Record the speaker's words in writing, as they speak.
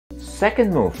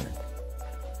second movement.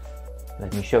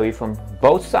 Let me show you from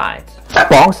both sides.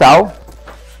 Bong sao,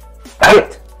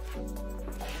 hit.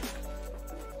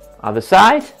 Other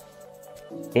side,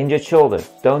 injured shoulder.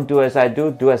 Don't do as I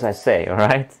do, do as I say,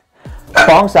 alright?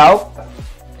 Bong sao,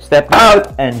 step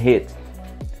out and hit.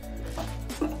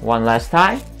 One last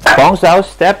time. Bong sao,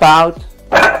 step out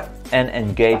and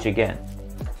engage again.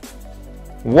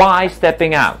 Why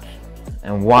stepping out?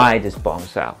 And why this bong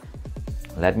sao?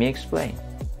 Let me explain.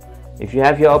 If you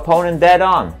have your opponent dead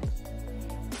on,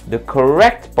 the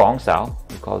correct bong sao,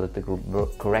 we call it the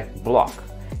correct block,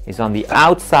 is on the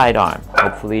outside arm.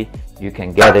 Hopefully you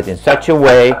can get it in such a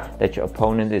way that your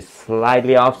opponent is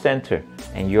slightly off center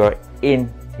and you're in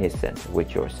his center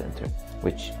with your center,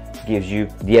 which gives you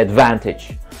the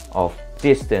advantage of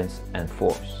distance and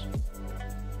force.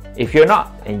 If you're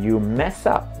not and you mess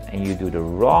up and you do the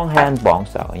wrong hand bong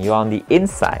sao and you're on the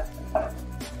inside,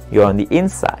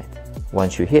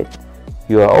 once you hit,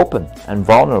 you are open and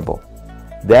vulnerable.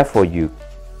 Therefore you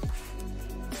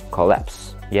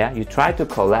collapse. Yeah, you try to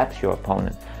collapse your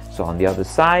opponent. So on the other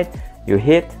side, you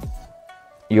hit,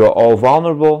 you're all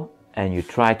vulnerable, and you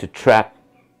try to trap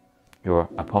your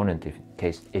opponent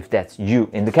if that's you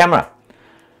in the camera.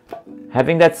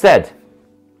 Having that said,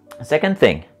 second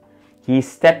thing, he's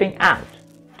stepping out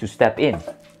to step in.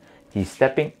 He's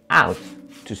stepping out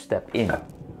to step in.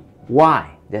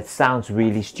 Why? That sounds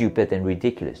really stupid and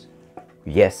ridiculous.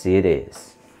 Yes, it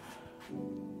is.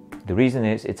 The reason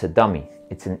is it's a dummy.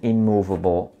 It's an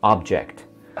immovable object.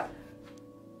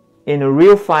 In a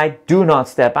real fight, do not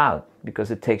step out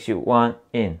because it takes you one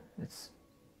in. It's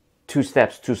 2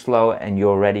 steps too slow and you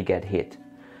already get hit.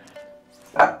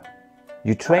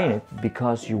 You train it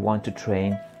because you want to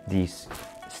train these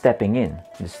stepping in.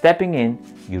 The stepping in,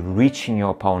 you're reaching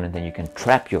your opponent and you can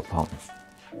trap your opponent.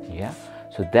 Yeah?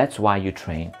 So that's why you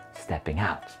train stepping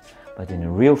out. But in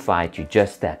a real fight, you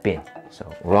just step in.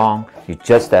 So wrong, you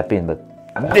just step in. But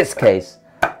in this case,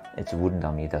 it's a wooden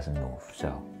dummy, it doesn't move.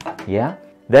 So, yeah?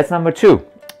 That's number 2.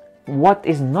 What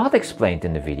is not explained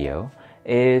in the video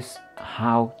is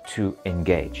how to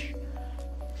engage.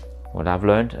 What I've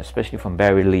learned, especially from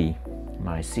Barry Lee,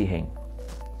 my Sihing,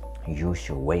 use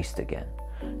your waist again.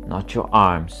 Not your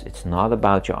arms. It's not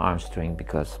about your arm string,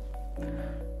 because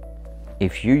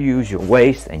if you use your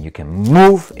waist and you can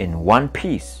move in one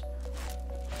piece,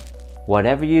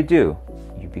 whatever you do,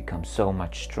 you become so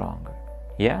much stronger.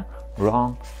 Yeah?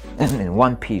 Wrong. And in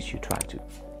one piece you try to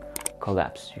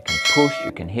collapse. You can push,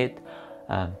 you can hit,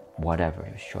 whatever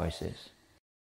your choice is.